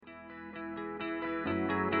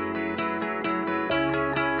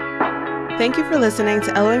Thank you for listening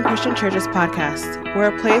to Elohim Christian Church's podcast.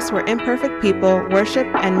 We're a place where imperfect people worship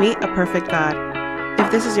and meet a perfect God. If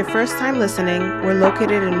this is your first time listening, we're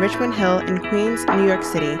located in Richmond Hill in Queens, New York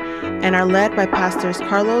City, and are led by Pastors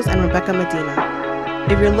Carlos and Rebecca Medina.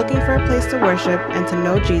 If you're looking for a place to worship and to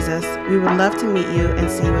know Jesus, we would love to meet you and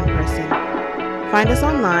see you in person. Find us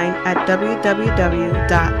online at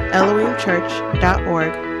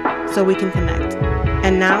www.elohimchurch.org so we can connect.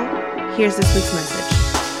 And now, here's this week's message.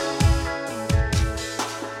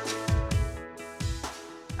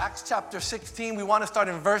 Acts chapter 16, we want to start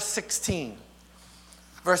in verse 16.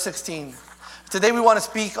 Verse 16. Today we want to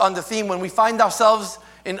speak on the theme when we find ourselves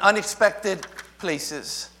in unexpected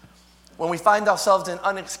places. When we find ourselves in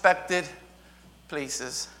unexpected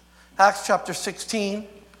places. Acts chapter 16,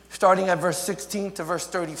 starting at verse 16 to verse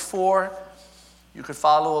 34. You could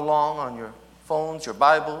follow along on your phones, your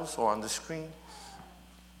Bibles, or on the screen.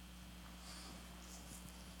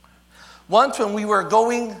 Once when we were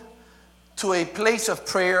going to a place of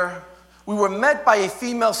prayer, we were met by a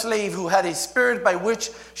female slave who had a spirit by which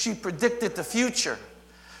she predicted the future.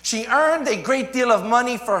 She earned a great deal of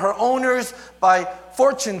money for her owners by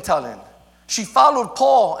fortune telling. She followed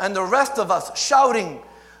Paul and the rest of us, shouting,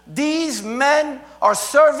 "These men are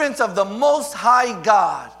servants of the Most High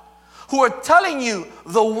God, who are telling you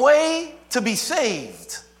the way to be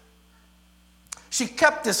saved." She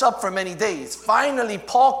kept this up for many days. Finally,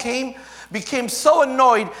 Paul became so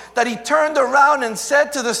annoyed that he turned around and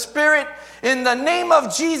said to the spirit, "In the name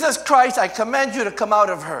of Jesus Christ, I command you to come out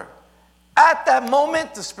of her." At that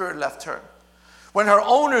moment, the spirit left her. When her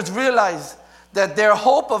owners realized that their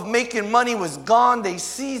hope of making money was gone, they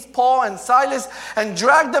seized Paul and Silas and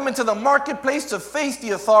dragged them into the marketplace to face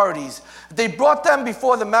the authorities. They brought them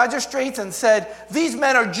before the magistrates and said, "These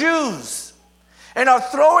men are Jews and are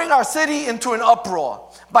throwing our city into an uproar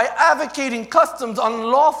by advocating customs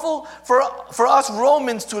unlawful for us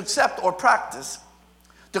Romans to accept or practice."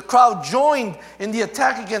 The crowd joined in the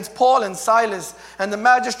attack against Paul and Silas, and the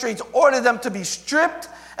magistrates ordered them to be stripped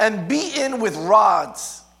and beaten with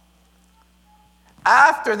rods.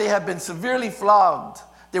 After they had been severely flogged,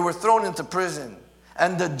 they were thrown into prison,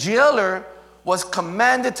 and the jailer was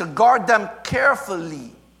commanded to guard them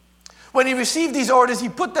carefully. When he received these orders, he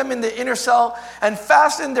put them in the inner cell and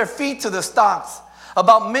fastened their feet to the stocks.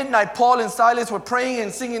 About midnight, Paul and Silas were praying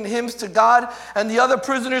and singing hymns to God, and the other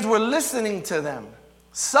prisoners were listening to them.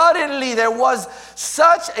 Suddenly, there was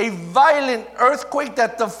such a violent earthquake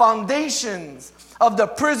that the foundations of the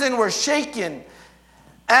prison were shaken.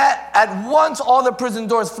 At once, all the prison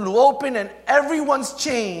doors flew open, and everyone's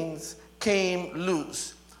chains came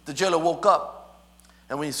loose. The jailer woke up,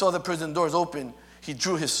 and when he saw the prison doors open, he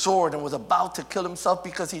drew his sword and was about to kill himself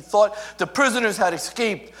because he thought the prisoners had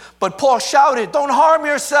escaped. But Paul shouted, "Don't harm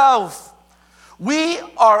yourself. We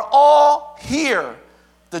are all here."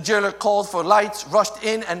 The jailer called for lights, rushed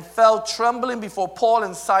in, and fell trembling before Paul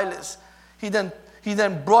and Silas. He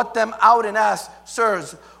then brought them out and asked,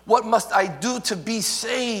 "Sirs, what must I do to be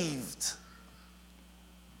saved?"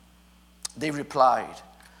 They replied,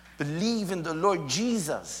 "Believe in the Lord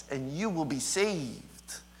Jesus, and you will be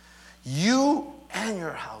saved, you and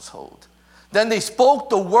your household." Then they spoke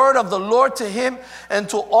the word of the Lord to him and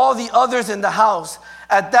to all the others in the house.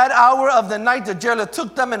 At that hour of the night, the jailer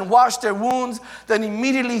took them and washed their wounds. Then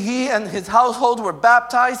immediately he and his household were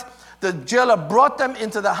baptized. The jailer brought them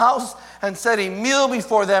into the house and set a meal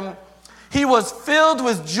before them. He was filled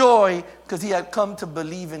with joy because he had come to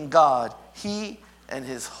believe in God, he and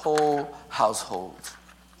his whole household.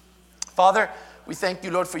 Father, we thank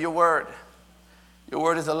you, Lord, for your word. Your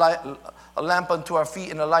word is a lamp unto our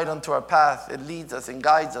feet and a light unto our path. It leads us and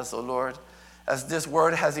guides us, O Lord. As this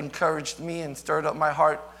word has encouraged me and stirred up my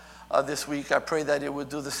heart this week, I pray that it would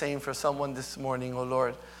do the same for someone this morning, O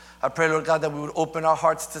Lord. I pray, Lord God, that we would open our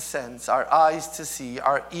hearts to sense, our eyes to see,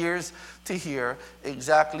 our ears to hear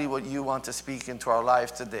exactly what you want to speak into our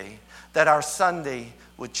lives today. That our Sunday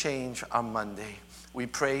would change our Monday. We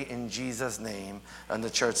pray in Jesus' name. And the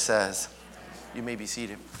church says, you may be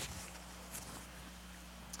seated.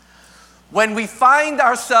 When we find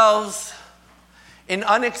ourselves in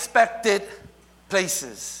unexpected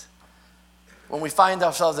places, have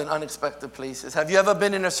you ever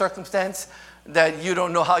been in a circumstance that you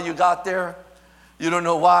don't know how you got there? You don't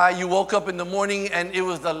know why? You woke up in the morning and it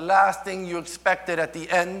was the last thing you expected at the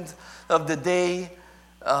end of the day.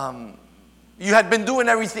 You had been doing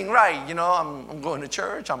everything right. You know, I'm going to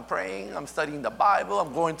church, I'm praying, I'm studying the Bible,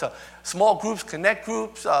 I'm going to small groups, connect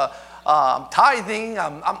groups, I'm tithing,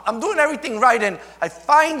 I'm doing everything right, and I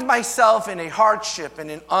find myself in a hardship,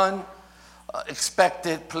 in an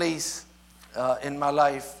unexpected place in my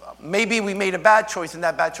life. Maybe we made a bad choice, and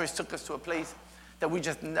that bad choice took us to a place that we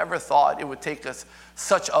just never thought it would take us,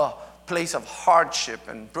 such a place of hardship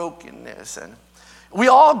and brokenness. And we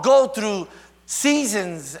all go through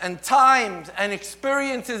seasons and times and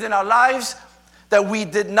experiences in our lives that we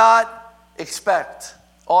did not expect.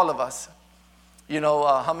 All of us.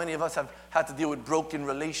 How many of us have had to deal with broken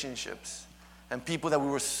relationships and people that we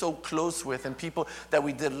were so close with and people that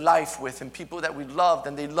we did life with and people that we loved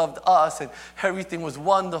and they loved us and everything was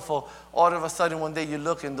wonderful. All of a sudden one day you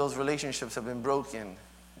look and those relationships have been broken. And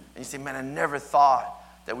you say, man, I never thought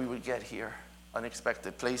that we would get here.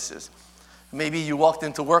 Unexpected places. Maybe you walked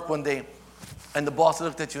into work one day and the boss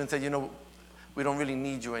looked at you and said, we don't really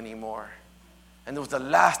need you anymore. And it was the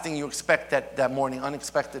last thing you expect that morning,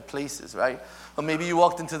 unexpected places, right? Or maybe you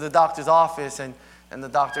walked into the doctor's office and the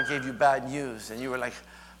doctor gave you bad news and you were like,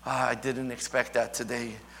 I didn't expect that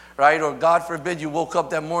today, right? Or God forbid you woke up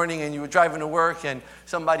that morning and you were driving to work and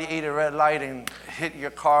somebody ate a red light and hit your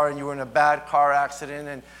car and you were in a bad car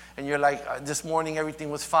accident and you're like, this morning everything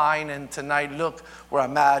was fine and tonight look where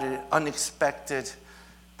I'm at, an unexpected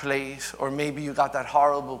place. Or maybe you got that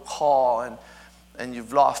horrible call and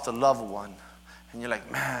you've lost a loved one. And you're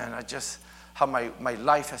like, man, how my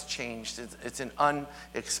life has changed. It's an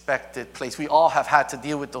unexpected place. We all have had to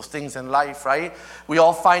deal with those things in life, right? We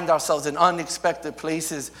all find ourselves in unexpected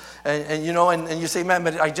places. And you say, man,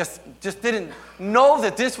 but I just didn't know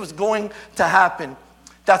that this was going to happen.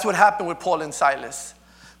 That's what happened with Paul and Silas.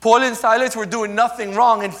 Paul and Silas were doing nothing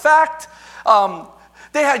wrong. In fact,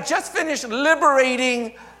 they had just finished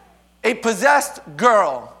liberating a possessed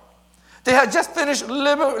girl. They had just finished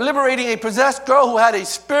liberating a possessed girl who had a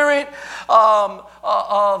spirit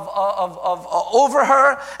over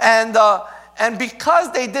her. And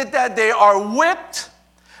because they did that, they are whipped,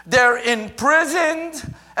 they're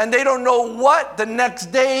imprisoned, and they don't know what the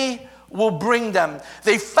next day will bring them.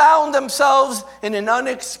 They found themselves in an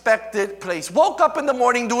unexpected place. Woke up in the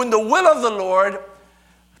morning doing the will of the Lord,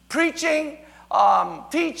 preaching,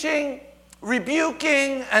 teaching,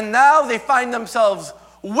 rebuking, and now they find themselves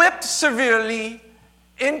whipped severely,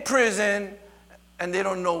 in prison, and they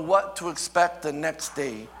don't know what to expect the next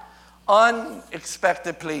day.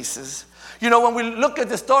 Unexpected places. When we look at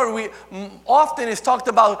the story, often it's talked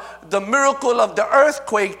about the miracle of the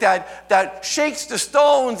earthquake that shakes the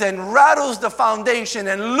stones and rattles the foundation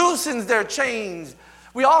and loosens their chains.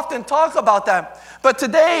 We often talk about that. But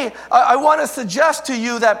today, I want to suggest to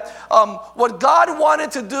you that what God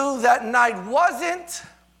wanted to do that night wasn't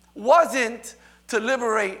to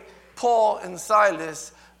liberate Paul and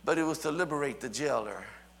Silas, but it was to liberate the jailer.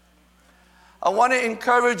 I want to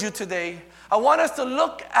encourage you today. I want us to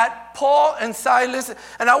look at Paul and Silas,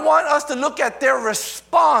 and I want us to look at their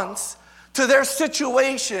response to their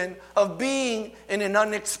situation of being in an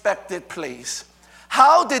unexpected place.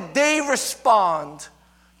 How did they respond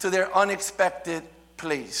to their unexpected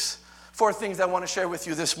place? 4 things I want to share with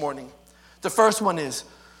you this morning. The first one is,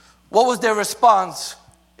 what was their response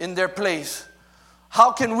in their place?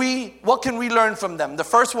 What can we learn from them? The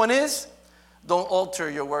first one is, don't alter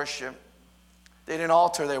your worship. They didn't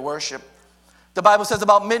alter their worship. The Bible says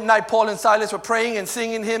about midnight, Paul and Silas were praying and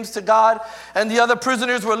singing hymns to God, and the other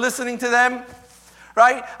prisoners were listening to them,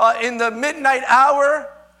 right? In the midnight hour,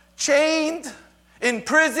 chained, in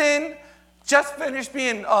prison, just finished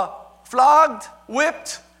being flogged,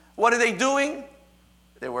 whipped. What are they doing?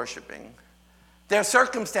 They're worshiping. Their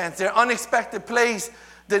circumstance, their unexpected place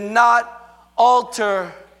did not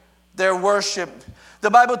alter their worship. The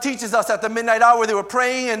Bible teaches us at the midnight hour they were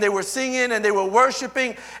praying and they were singing and they were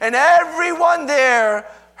worshiping, and everyone there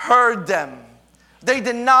heard them. They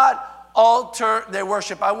did not alter their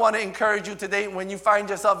worship. I want to encourage you today, when you find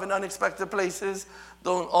yourself in unexpected places,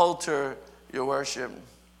 don't alter your worship.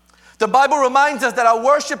 The Bible reminds us that our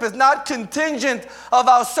worship is not contingent of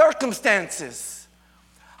our circumstances.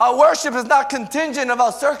 Our worship is not contingent of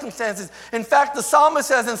our circumstances. In fact, the psalmist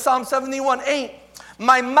says in Psalm 71:8,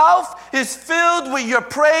 my mouth is filled with your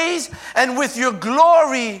praise and with your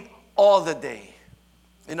glory all the day.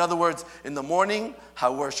 In other words, in the morning, I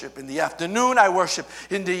worship. In the afternoon, I worship.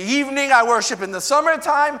 In the evening, I worship. In the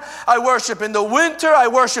summertime, I worship. In the winter, I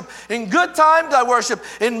worship. In good times, I worship.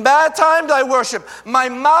 In bad times, I worship. My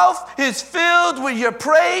mouth is filled with your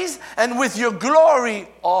praise and with your glory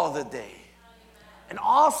all the day. In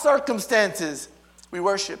all circumstances, we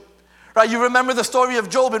worship. Right? You remember the story of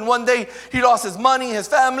Job, and one day he lost his money, his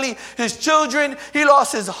family, his children. He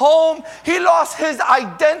lost his home. He lost his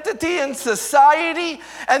identity in society.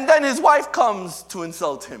 And then his wife comes to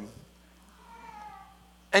insult him.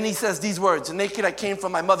 And he says these words, naked I came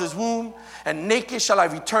from my mother's womb, and naked shall I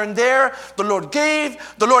return there. The Lord gave,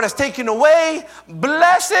 the Lord has taken away.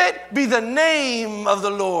 Blessed be the name of the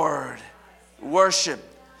Lord. Worship.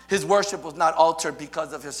 His worship was not altered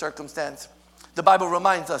because of his circumstance. The Bible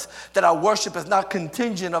reminds us that our worship is not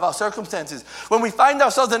contingent of our circumstances. When we find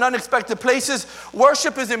ourselves in unexpected places,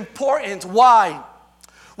 worship is important. Why?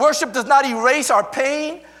 Worship does not erase our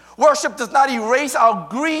pain. Worship does not erase our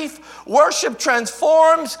grief. Worship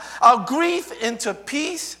transforms our grief into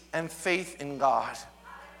peace and faith in God.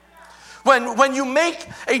 When you make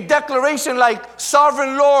a declaration like,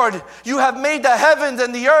 Sovereign Lord, you have made the heavens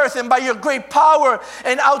and the earth, and by your great power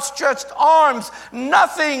and outstretched arms,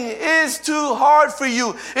 nothing is too hard for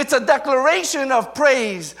you. It's a declaration of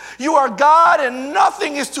praise. You are God and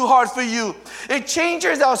nothing is too hard for you. It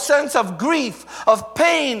changes our sense of grief, of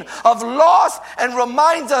pain, of loss, and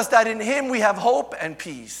reminds us that in him we have hope and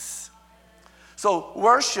peace. So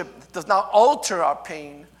worship does not alter our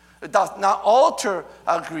pain. It does not alter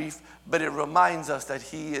our grief, but it reminds us that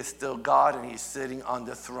he is still God and he's sitting on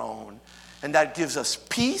the throne. And that gives us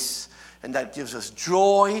peace, and that gives us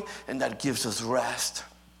joy, and that gives us rest.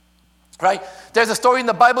 Right? There's a story in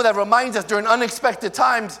the Bible that reminds us during unexpected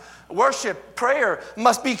times, worship, prayer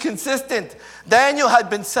must be consistent. Daniel had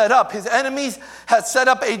been set up. His enemies had set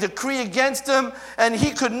up a decree against him, and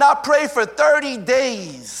he could not pray for 30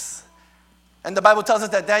 days. And the Bible tells us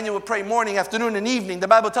that Daniel would pray morning, afternoon, and evening. The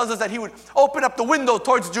Bible tells us that he would open up the window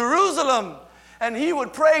towards Jerusalem, and he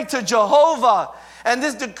would pray to Jehovah. And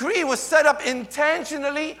this decree was set up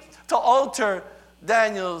intentionally to alter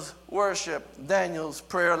Daniel's worship, Daniel's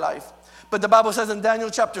prayer life. But the Bible says in Daniel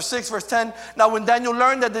chapter 6, verse 10, now when Daniel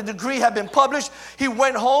learned that the decree had been published, he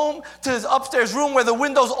went home to his upstairs room where the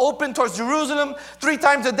windows opened towards Jerusalem. 3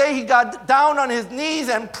 times a day he got down on his knees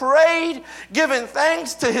and prayed, giving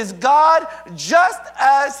thanks to his God, just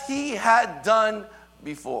as he had done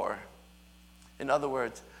before. In other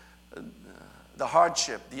words, the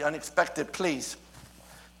hardship, the unexpected place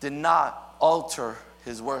did not alter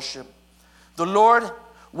his worship. The Lord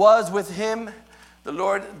was with him. The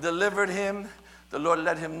Lord delivered him. The Lord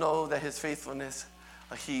let him know that his faithfulness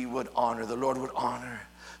he would honor. The Lord would honor.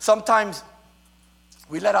 Sometimes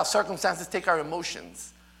we let our circumstances take our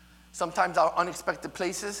emotions. Sometimes our unexpected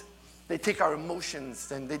places, they take our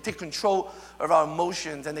emotions and they take control of our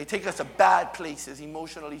emotions and they take us to bad places,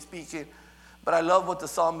 emotionally speaking. But I love what the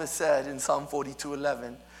psalmist said in Psalm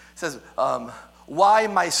 42:11. It says, why,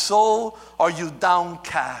 my soul, are you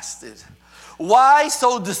downcasted? Why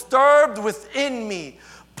so disturbed within me?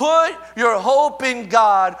 Put your hope in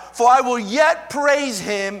God, for I will yet praise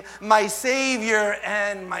him, my Savior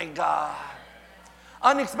and my God.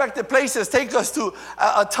 Unexpected places take us to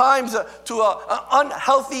times to an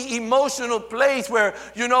unhealthy emotional place where,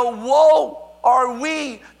 woe are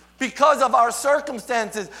we because of our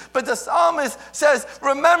circumstances. But the psalmist says,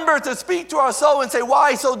 remember to speak to our soul and say,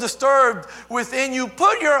 why so disturbed within you?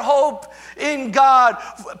 Put your hope in God.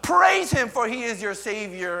 Praise him, for he is your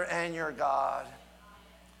Savior and your God.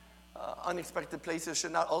 Unexpected places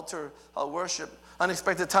should not alter our worship.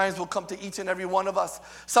 Unexpected times will come to each and every one of us.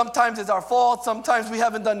 Sometimes it's our fault. Sometimes we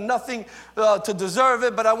haven't done nothing to deserve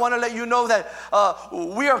it. But I want to let you know that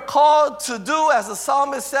we are called to do, as the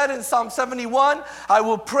psalmist said in Psalm 71, I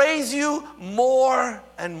will praise you more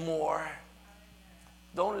and more.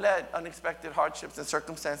 Don't let unexpected hardships and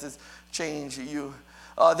circumstances change you.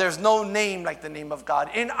 There's no name like the name of God.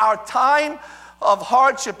 In our time of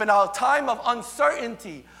hardship, in our time of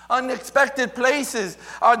uncertainty, unexpected places,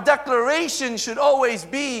 our declaration should always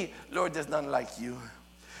be, Lord, there's none like you.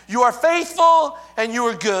 You are faithful and you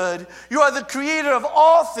are good. You are the creator of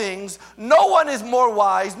all things. No one is more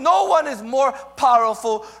wise. No one is more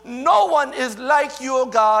powerful. No one is like you, O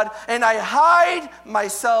God, and I hide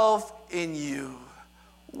myself in you.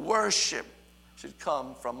 Worship should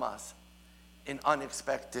come from us in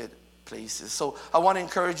unexpected places. So I want to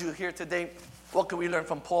encourage you here today. What can we learn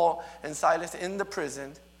from Paul and Silas in the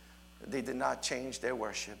prison? They did not change their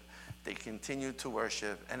worship. They continued to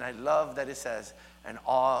worship. And I love that it says, and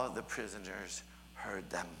all the prisoners heard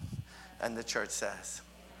them. And the church says,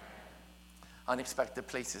 unexpected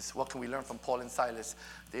places. What can we learn from Paul and Silas?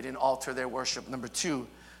 They didn't alter their worship. Number 2,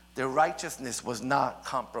 their righteousness was not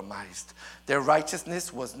compromised. Their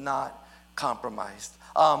righteousness was not compromised.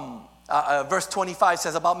 Verse 25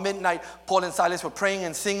 says, about midnight, Paul and Silas were praying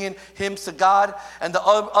and singing hymns to God, and the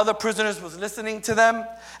other prisoners was listening to them.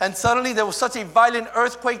 And suddenly there was such a violent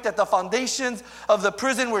earthquake that the foundations of the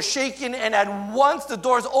prison were shaken, and at once the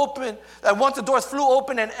doors flew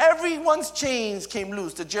open, and everyone's chains came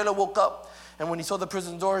loose. The jailer woke up, and when he saw the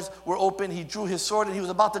prison doors were open, he drew his sword, and he was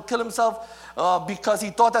about to kill himself because he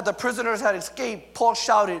thought that the prisoners had escaped. Paul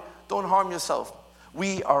shouted, "Don't harm yourself.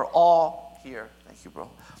 We are all here." Thank you, bro.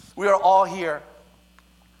 We are all here.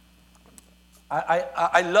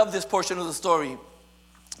 I love this portion of the story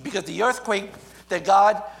because the earthquake that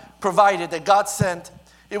God provided, that God sent,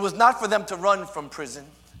 it was not for them to run from prison.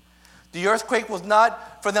 The earthquake was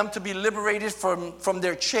not for them to be liberated from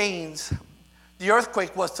their chains. The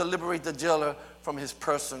earthquake was to liberate the jailer from his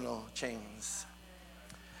personal chains.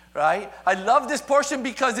 Right? I love this portion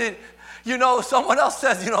because someone else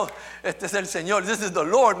says, este es el Señor, this is the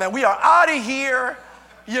Lord, man. We are out of here.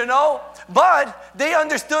 But they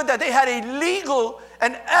understood that they had a legal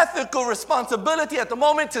and ethical responsibility at the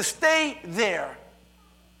moment to stay there.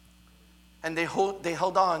 And they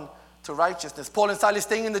held on to righteousness. Paul and Silas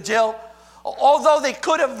staying in the jail, although they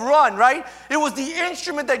could have run, right? It was the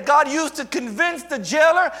instrument that God used to convince the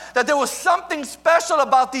jailer that there was something special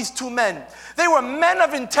about these two men. They were men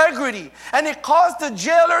of integrity. And it caused the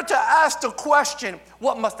jailer to ask the question,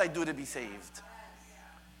 what must I do to be saved?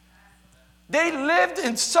 They lived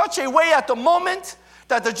in such a way at the moment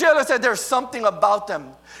that the jailer said there's something about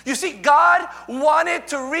them. You see, God wanted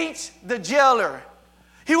to reach the jailer.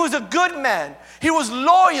 He was a good man. He was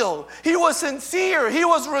loyal. He was sincere. He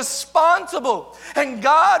was responsible. And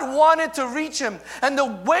God wanted to reach him. And the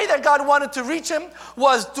way that God wanted to reach him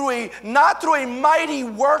was not through a mighty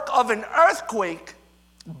work of an earthquake,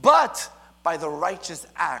 but by the righteous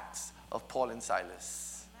acts of Paul and Silas.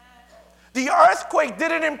 The earthquake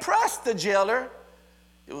didn't impress the jailer.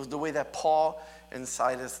 It was the way that Paul and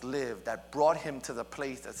Silas lived that brought him to the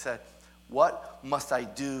place that said, what must I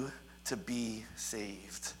do to be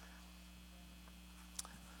saved?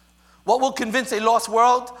 What will convince a lost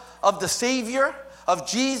world of the Savior, of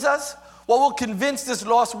Jesus? What will convince this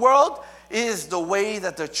lost world is the way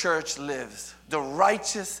that the church lives, the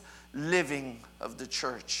righteous living of the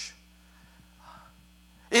church.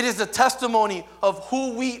 It is the testimony of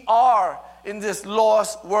who we are in this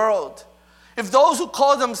lost world. If those who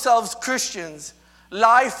call themselves Christians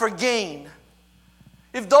lie for gain,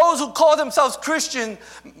 if those who call themselves Christians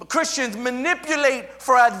manipulate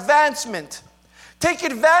for advancement, take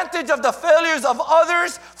advantage of the failures of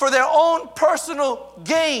others for their own personal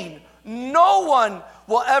gain, no one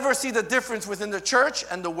will ever see the difference within the church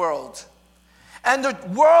and the world. And the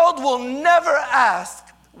world will never ask,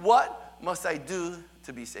 what must I do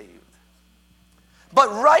to be saved?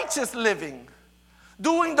 But righteous living,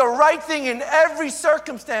 doing the right thing in every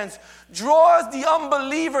circumstance, draws the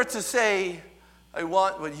unbeliever to say, I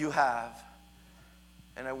want what you have,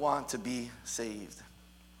 and I want to be saved.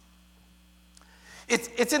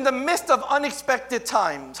 It's in the midst of unexpected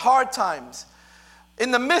times, hard times,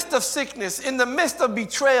 in the midst of sickness, in the midst of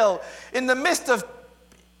betrayal, in the midst of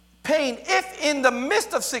pain. If in the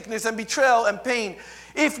midst of sickness and betrayal and pain,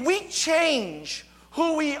 if we change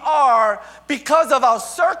who we are because of our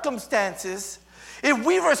circumstances, if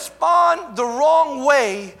we respond the wrong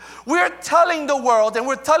way, we're telling the world and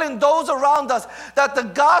we're telling those around us that the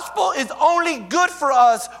gospel is only good for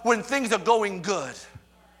us when things are going good.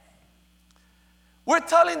 We're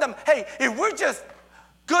telling them, hey, if we're just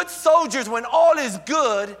good soldiers when all is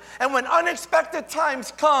good, and when unexpected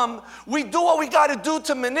times come, we do what we got to do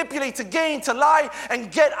to manipulate, to gain, to lie,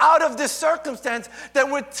 and get out of this circumstance, then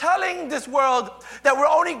we're telling this world that we're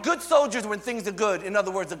only good soldiers when things are good. In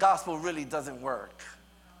other words, the gospel really doesn't work.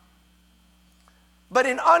 But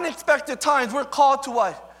in unexpected times, we're called to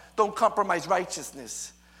what? Don't compromise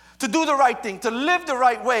righteousness. To do the right thing, to live the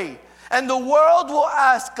right way. And the world will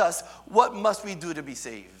ask us, what must we do to be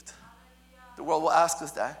saved? The world will ask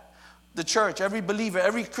us that. The church, every believer,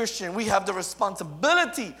 every Christian, we have the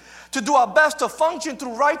responsibility to do our best to function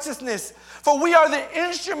through righteousness. For we are the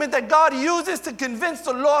instrument that God uses to convince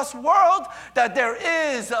the lost world that there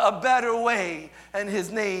is a better way, and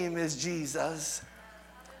his name is Jesus.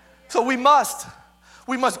 So we must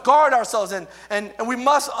guard ourselves and we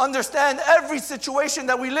must understand every situation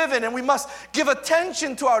that we live in, and we must give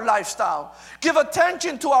attention to our lifestyle, give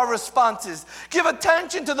attention to our responses, give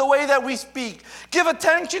attention to the way that we speak, give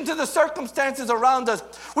attention to the circumstances around us.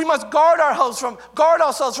 We must guard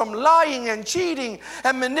ourselves from lying and cheating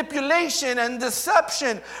and manipulation and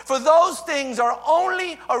deception, for those things are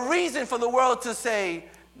only a reason for the world to say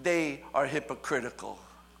they are hypocritical.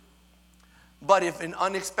 But if in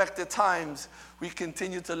unexpected times we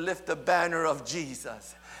continue to lift the banner of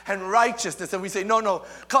Jesus and righteousness. And we say, no,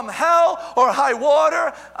 come hell or high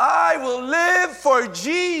water, I will live for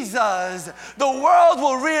Jesus. The world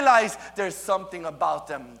will realize there's something about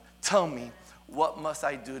them. Tell me, what must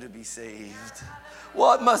I do to be saved?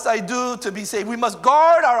 What must I do to be saved? We must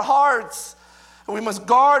guard our hearts. We must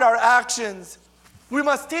guard our actions. We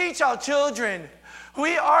must teach our children.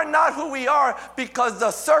 We are not who we are because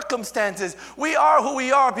the circumstances. We are who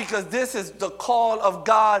we are because this is the call of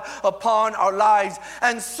God upon our lives.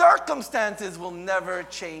 And circumstances will never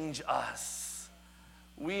change us.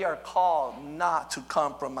 We are called not to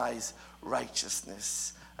compromise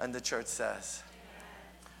righteousness. And the church says.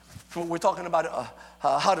 We're talking about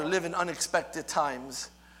how to live in unexpected times.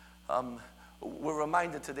 We're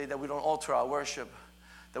reminded today that we don't alter our worship,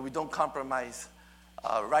 that we don't compromise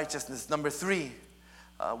righteousness. Number 3,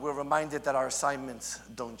 we're reminded that our assignments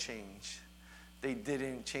don't change. They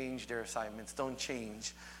didn't change their assignments. Don't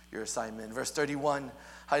change your assignment. Verse 31,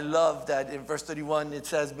 I love that in verse 31 it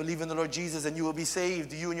says, believe in the Lord Jesus and you will be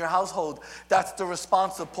saved, you and your household. That's the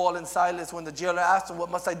response of Paul and Silas when the jailer asked them,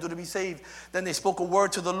 what must I do to be saved? Then they spoke a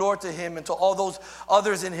word to the Lord, to him and to all those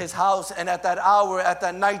others in his house. And at that hour, at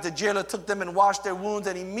that night, the jailer took them and washed their wounds,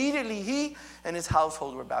 and immediately he and his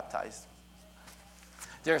household were baptized.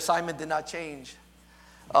 Their assignment did not change.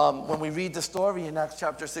 When we read the story in Acts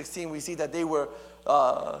chapter 16, we see that they were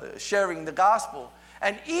sharing the gospel.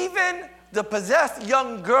 And even the possessed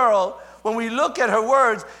young girl, when we look at her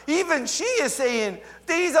words, even she is saying,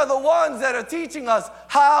 these are the ones that are teaching us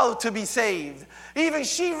how to be saved. Even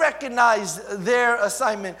she recognized their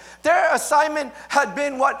assignment. Their assignment had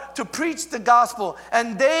been what? To preach the gospel.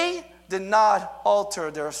 And they did not alter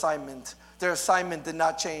their assignment. Their assignment did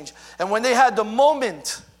not change. And when they had the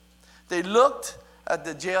moment, they looked at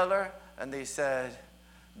the jailer and they said,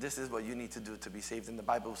 this is what you need to do to be saved. And the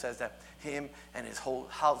Bible says that him and his whole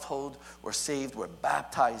household were saved, were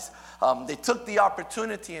baptized. They took the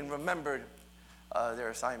opportunity and remembered their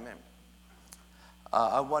assignment.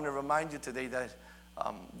 I want to remind you today that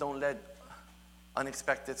don't let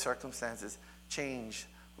unexpected circumstances change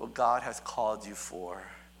what God has called you for.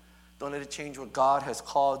 Don't let it change what God has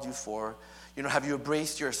called you for. You know, have you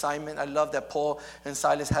embraced your assignment? I love that Paul and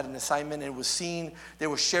Silas had an assignment and it was seen. They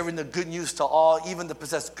were sharing the good news to all. Even the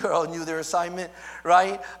possessed girl knew their assignment,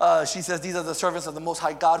 right? She says, these are the servants of the Most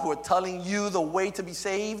High God who are telling you the way to be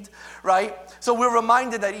saved, right? So we're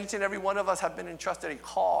reminded that each and every one of us have been entrusted a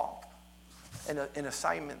call and an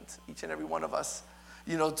assignment. Each and every one of us,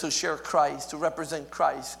 you know, to share Christ, to represent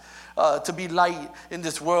Christ, to be light in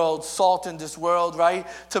this world, salt in this world, right?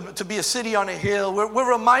 To be a city on a hill.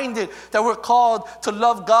 We're reminded that we're called to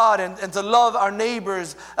love God and to love our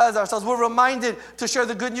neighbors as ourselves. We're reminded to share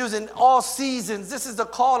the good news in all seasons. This is the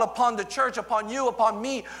call upon the church, upon you, upon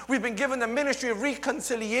me. We've been given the ministry of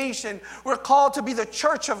reconciliation. We're called to be the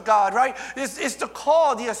church of God, right? It's the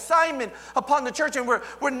call, the assignment upon the church, and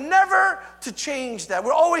we're never to change that.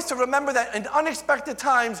 We're always to remember that in unexpected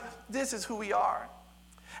times, this is who we are.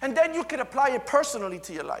 And then you can apply it personally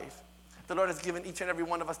to your life. The Lord has given each and every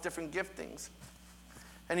one of us different giftings.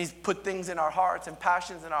 And He's put things in our hearts and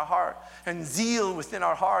passions in our heart and zeal within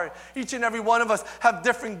our heart. Each and every one of us have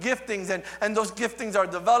different giftings, and those giftings are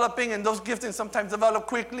developing, and those giftings sometimes develop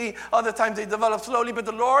quickly, other times they develop slowly. But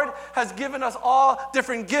the Lord has given us all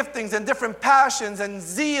different giftings and different passions and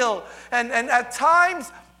zeal. And at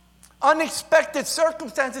times, unexpected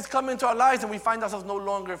circumstances come into our lives and we find ourselves no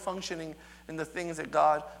longer functioning in the things that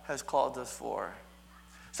God has called us for.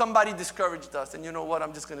 Somebody discouraged us, and you know what?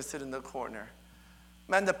 I'm just going to sit in the corner.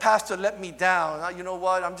 Man, the pastor let me down. You know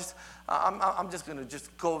what? I'm just going to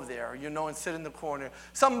just go there, you know, and sit in the corner.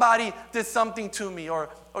 Somebody did something to me, or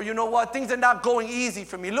you know what? Things are not going easy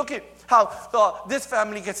for me. Look at how this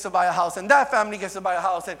family gets to buy a house, and that family gets to buy a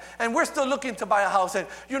house, and we're still looking to buy a house. And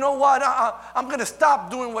you know what? I'm going to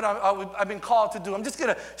stop doing what I've been called to do. I'm just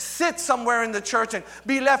going to sit somewhere in the church and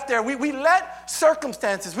be left there. We let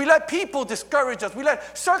circumstances, we let people discourage us. We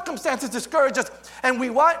let circumstances discourage us, and we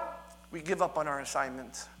what? We give up on our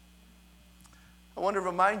assignments. I want to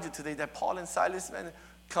remind you today that Paul and Silas, man,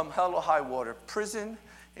 come hell or high water, prison,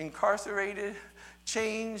 incarcerated,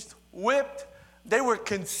 changed, whipped, they were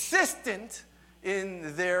consistent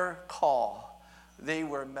in their call. They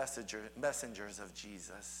were messengers of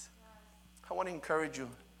Jesus. I want to encourage you,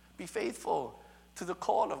 be faithful to the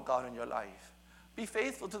call of God in your life. Be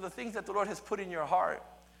faithful to the things that the Lord has put in your heart.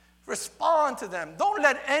 Respond to them. Don't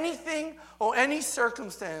let anything or any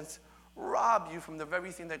circumstance rob you from the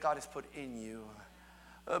very thing that God has put in you.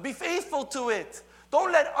 Be faithful to it.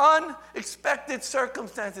 Don't let unexpected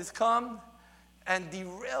circumstances come and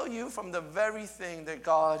derail you from the very thing that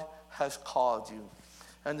God has called you.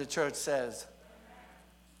 And the church says,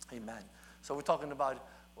 amen. So we're talking about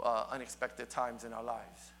unexpected times in our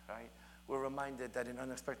lives, right? We're reminded that in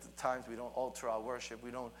unexpected times we don't alter our worship.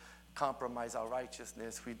 We don't compromise our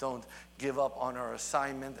righteousness. We don't give up on our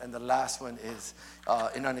assignment. And the last one is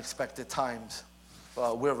in unexpected times,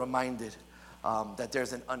 we're reminded that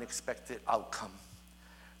there's an unexpected outcome.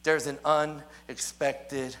 There's an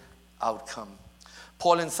unexpected outcome.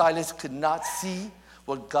 Paul and Silas could not see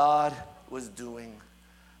what God was doing.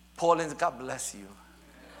 God bless you.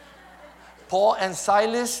 Paul and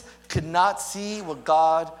Silas could not see what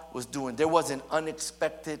God was doing. There was an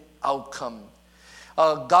unexpected outcome.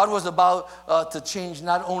 God was about to change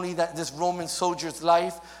not only this Roman soldier's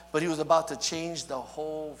life, but he was about to change the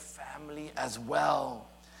whole family as well.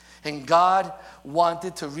 And God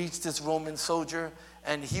wanted to reach this Roman soldier,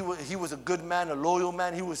 and he was a good man, a loyal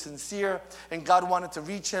man. He was sincere, and God wanted to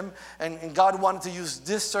reach him. And God wanted to use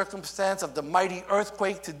this circumstance of the mighty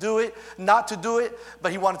earthquake to do it, not to do it,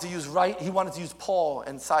 but he wanted to use Paul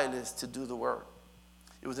and Silas to do the work.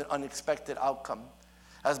 It was an unexpected outcome.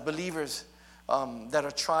 As believers that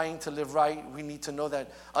are trying to live right, we need to know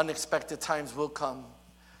that unexpected times will come.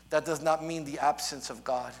 That does not mean the absence of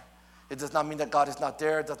God. It does not mean that God is not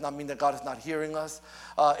there. It does not mean that God is not hearing us.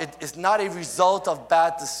 It's not a result of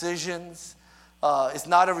bad decisions. It's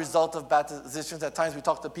not a result of bad decisions. At times we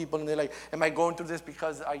talk to people and they're like, am I going through this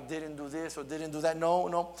because I didn't do this or didn't do that?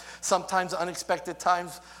 No. Sometimes unexpected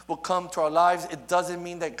times will come to our lives. It doesn't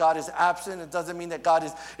mean that God is absent. It doesn't mean that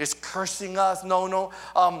God is cursing us. No.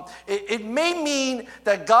 It may mean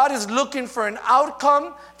that God is looking for an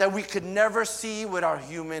outcome that we could never see with our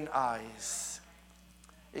human eyes.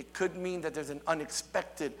 It could mean that there's an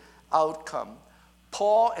unexpected outcome.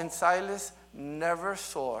 Paul and Silas never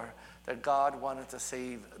saw that God wanted to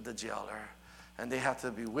save the jailer. And they had to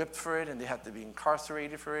be whipped for it, and they had to be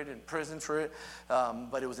incarcerated for it, in prison for it.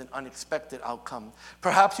 But it was an unexpected outcome.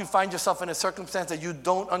 Perhaps you find yourself in a circumstance that you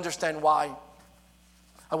don't understand why.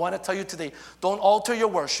 I want to tell you today, don't alter your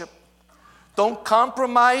worship. Don't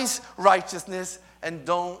compromise righteousness, and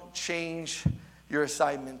don't change your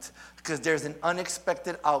assignment. Because there's an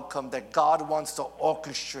unexpected outcome that God wants to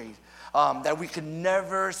orchestrate that we can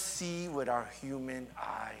never see with our human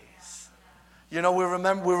eyes. You know,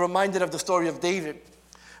 we're reminded of the story of David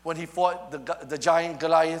when he fought the giant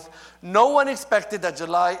Goliath. No one expected that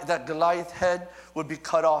Goliath's head would be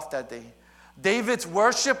cut off that day. David's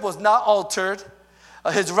worship was not altered.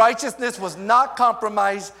 His righteousness was not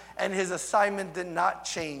compromised, and his assignment did not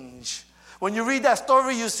change. When you read that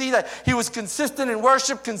story, you see that he was consistent in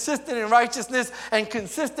worship, consistent in righteousness, and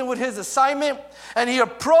consistent with his assignment. And he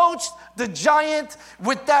approached the giant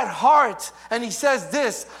with that heart. And he says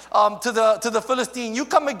this to the Philistine, you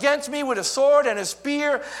come against me with a sword and a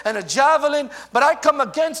spear and a javelin, but I come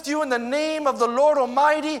against you in the name of the Lord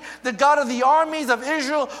Almighty, the God of the armies of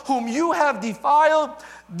Israel, whom you have defiled.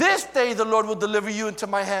 This day the Lord will deliver you into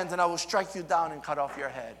my hands, and I will strike you down and cut off your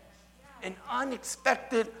head. An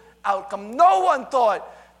unexpected outcome. No one thought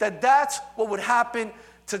that that's what would happen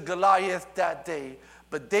to Goliath that day.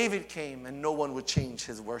 But David came, and no one would change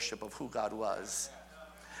his worship of who God was.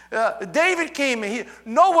 David came, and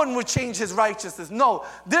no one would change his righteousness. No,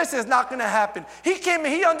 this is not going to happen. He came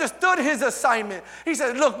and he understood his assignment. He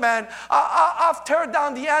said, look, man, I've teared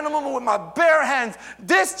down the animal with my bare hands.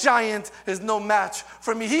 This giant is no match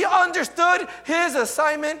for me. He understood his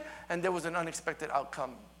assignment, and there was an unexpected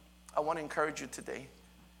outcome. I want to encourage you today.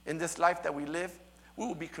 In this life that we live, we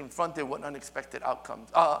will be confronted with unexpected outcomes,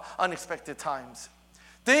 unexpected times.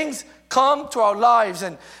 Things come to our lives,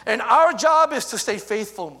 and our job is to stay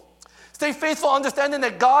faithful. Stay faithful, understanding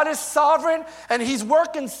that God is sovereign, and he's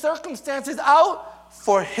working circumstances out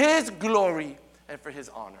for his glory and for his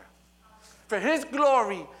honor. For his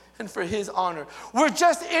glory and for his honor. We're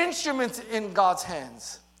just instruments in God's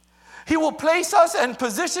hands. He will place us and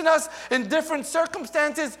position us in different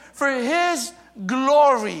circumstances for his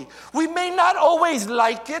glory. We may not always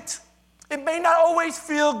like it. It may not always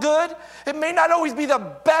feel good. It may not always be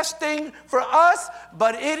the best thing for us,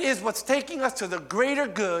 but it is what's taking us to the greater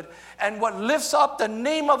good and what lifts up the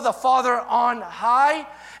name of the Father on high,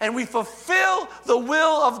 and we fulfill the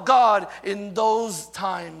will of God in those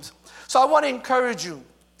times. So I want to encourage you,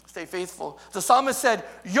 stay faithful. The psalmist said,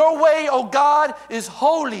 your way, O God, is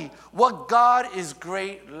holy. What God is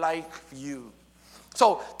great like you.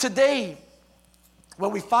 So today,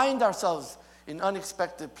 when we find ourselves in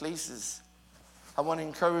unexpected places, I want to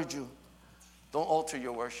encourage you, don't alter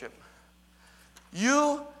your worship.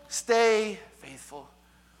 You stay faithful.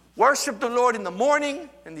 Worship the Lord in the morning,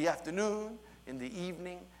 in the afternoon, in the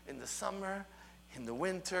evening, in the summer, in the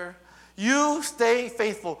winter. You stay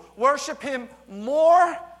faithful. Worship him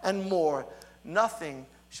more and more. Nothing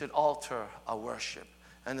should alter our worship.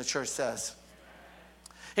 And the church says,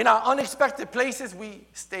 in our unexpected places, we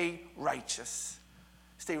stay righteous.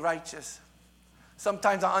 Stay righteous.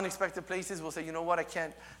 Sometimes our unexpected places we'll say, you know what, I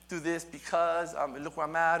can't do this because look where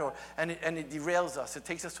I'm at, and it derails us. It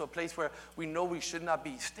takes us to a place where we know we should not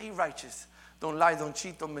be. Stay righteous. Don't lie, don't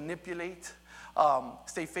cheat, don't manipulate.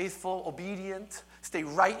 Stay faithful, obedient. Stay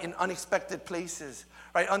right in unexpected places.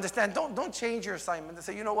 Right? Understand, don't change your assignment and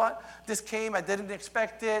say, you know what, this came, I didn't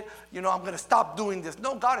expect it. I'm going to stop doing this.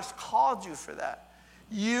 No, God has called you for that.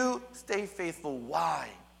 You stay faithful. Why?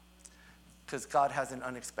 Because God has an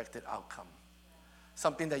unexpected outcome.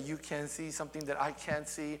 Something that you can't see, something that I can't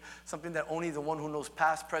see, something that only the one who knows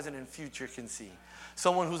past, present, and future can see.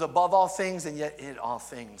 Someone who's above all things and yet in all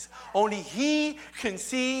things. Only he can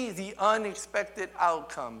see the unexpected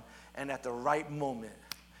outcome, and at the right moment,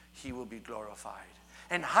 he will be glorified.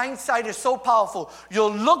 And hindsight is so powerful.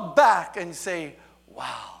 You'll look back and say,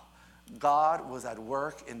 wow, God was at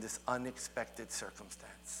work in this unexpected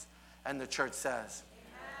circumstance. And the church says.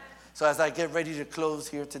 Amen. So as I get ready to close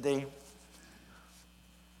here today,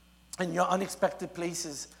 in your unexpected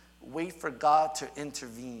places, wait for God to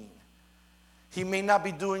intervene. He may not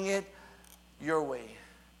be doing it your way.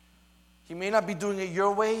 He may not be doing it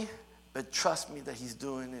your way, but trust me that he's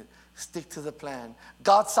doing it. Stick to the plan.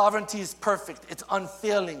 God's sovereignty is perfect. It's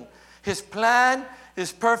unfailing. His plan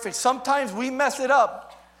is perfect. Sometimes we mess it up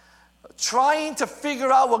trying to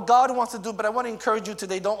figure out what God wants to do, but I want to encourage you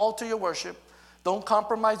today, don't alter your worship. Don't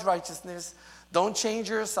compromise righteousness. Don't change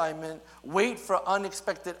your assignment. Wait for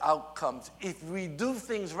unexpected outcomes. If we do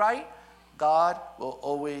things right, God will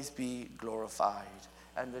always be glorified.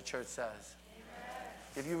 And the church says, amen.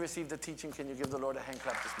 If you received the teaching, can you give the Lord a hand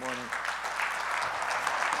clap this morning?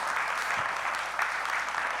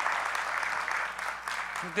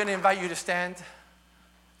 I'm going to invite you to stand.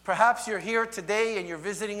 Perhaps you're here today and you're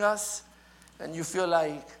visiting us and you feel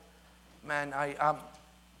like, man,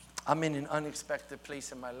 I'm in an unexpected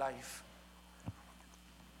place in my life.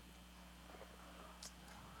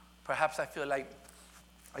 Perhaps I feel like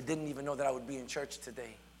I didn't even know that I would be in church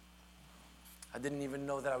today. I didn't even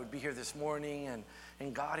know that I would be here this morning,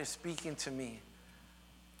 and God is speaking to me.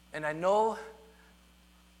 And I know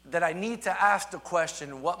that I need to ask the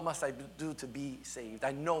question, what must I do to be saved?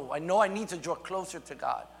 I know I need to draw closer to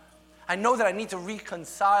God. I know that I need to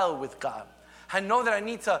reconcile with God. I know that I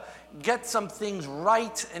need to get some things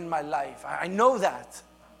right in my life. I know that.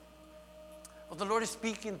 Well, the Lord is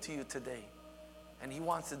speaking to you today, and He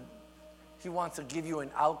wants to give you an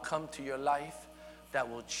outcome to your life that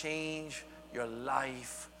will change your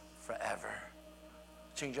life forever.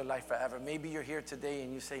 Change your life forever. Maybe you're here today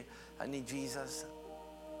and you say, I need Jesus.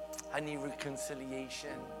 I need reconciliation.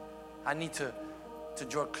 I need to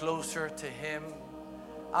draw closer to Him.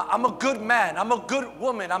 I'm a good man. I'm a good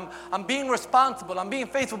woman. I'm being responsible. I'm being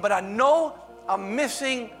faithful. But I know I'm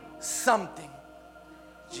missing something.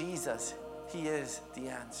 Jesus, He is the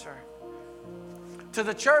answer. To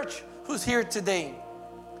the church who's here today,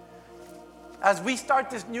 as we start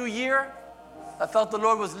this new year, I felt the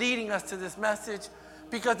Lord was leading us to this message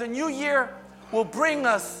because the new year will bring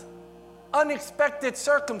us unexpected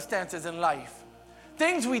circumstances in life.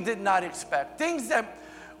 Things we did not expect. Things that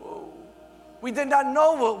we did not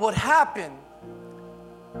know would happen.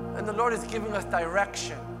 And the Lord is giving us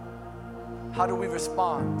direction. How do we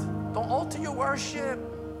respond? Don't alter your worship.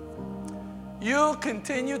 You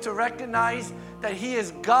continue to recognize that He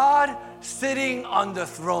is God sitting on the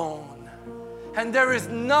throne. And there is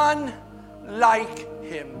none like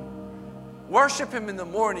Him. Worship Him in the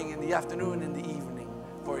morning, in the afternoon, in the evening,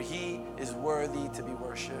 for He is worthy to be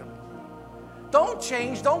worshiped. Don't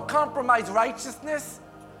change. Don't compromise righteousness.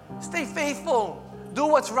 Stay faithful. Do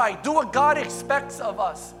what's right. Do what God expects of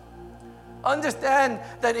us. Understand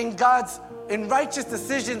that in righteous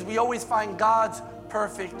decisions, we always find God's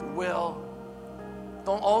perfect will.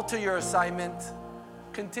 Don't alter your assignment.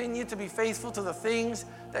 Continue to be faithful to the things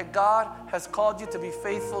that God has called you to be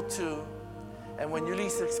faithful to. And when you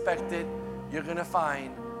least expect it, you're going to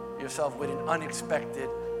find yourself with an unexpected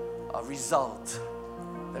result.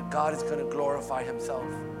 That God is going to glorify Himself.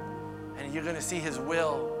 And you're going to see His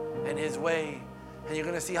will and His way. And you're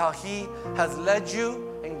going to see how He has led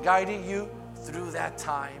you and guided you through that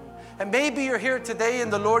time. And maybe you're here today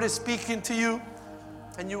and the Lord is speaking to you.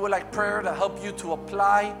 And you would like prayer to help you to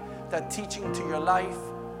apply that teaching to your life.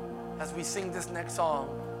 As we sing this next song,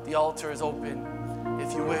 the altar is open.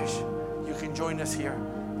 If you wish, you can join us here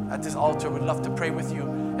at this altar. We'd love to pray with you.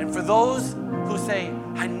 And for those who say,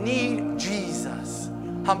 I need Jesus.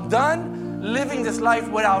 I'm done living this life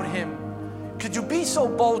without Him. Could you be so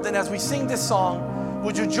bold, and as we sing this song,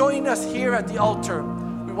 would you join us here at the altar?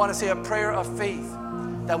 We want to say a prayer of faith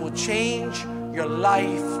that will change your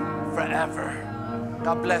life forever.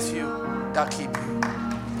 God bless you. God keep you.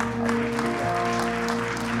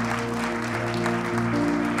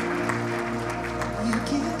 You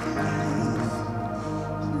give life,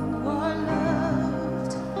 you are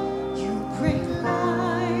loved, you bring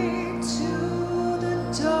light to the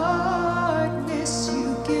darkness,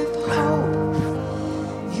 you give hope,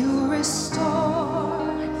 you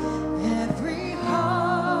restore every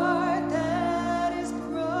heart that is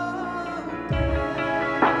broken.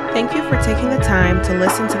 Thank you for taking the time to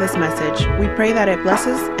listen to this message. We pray that it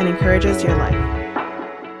blesses and encourages your life.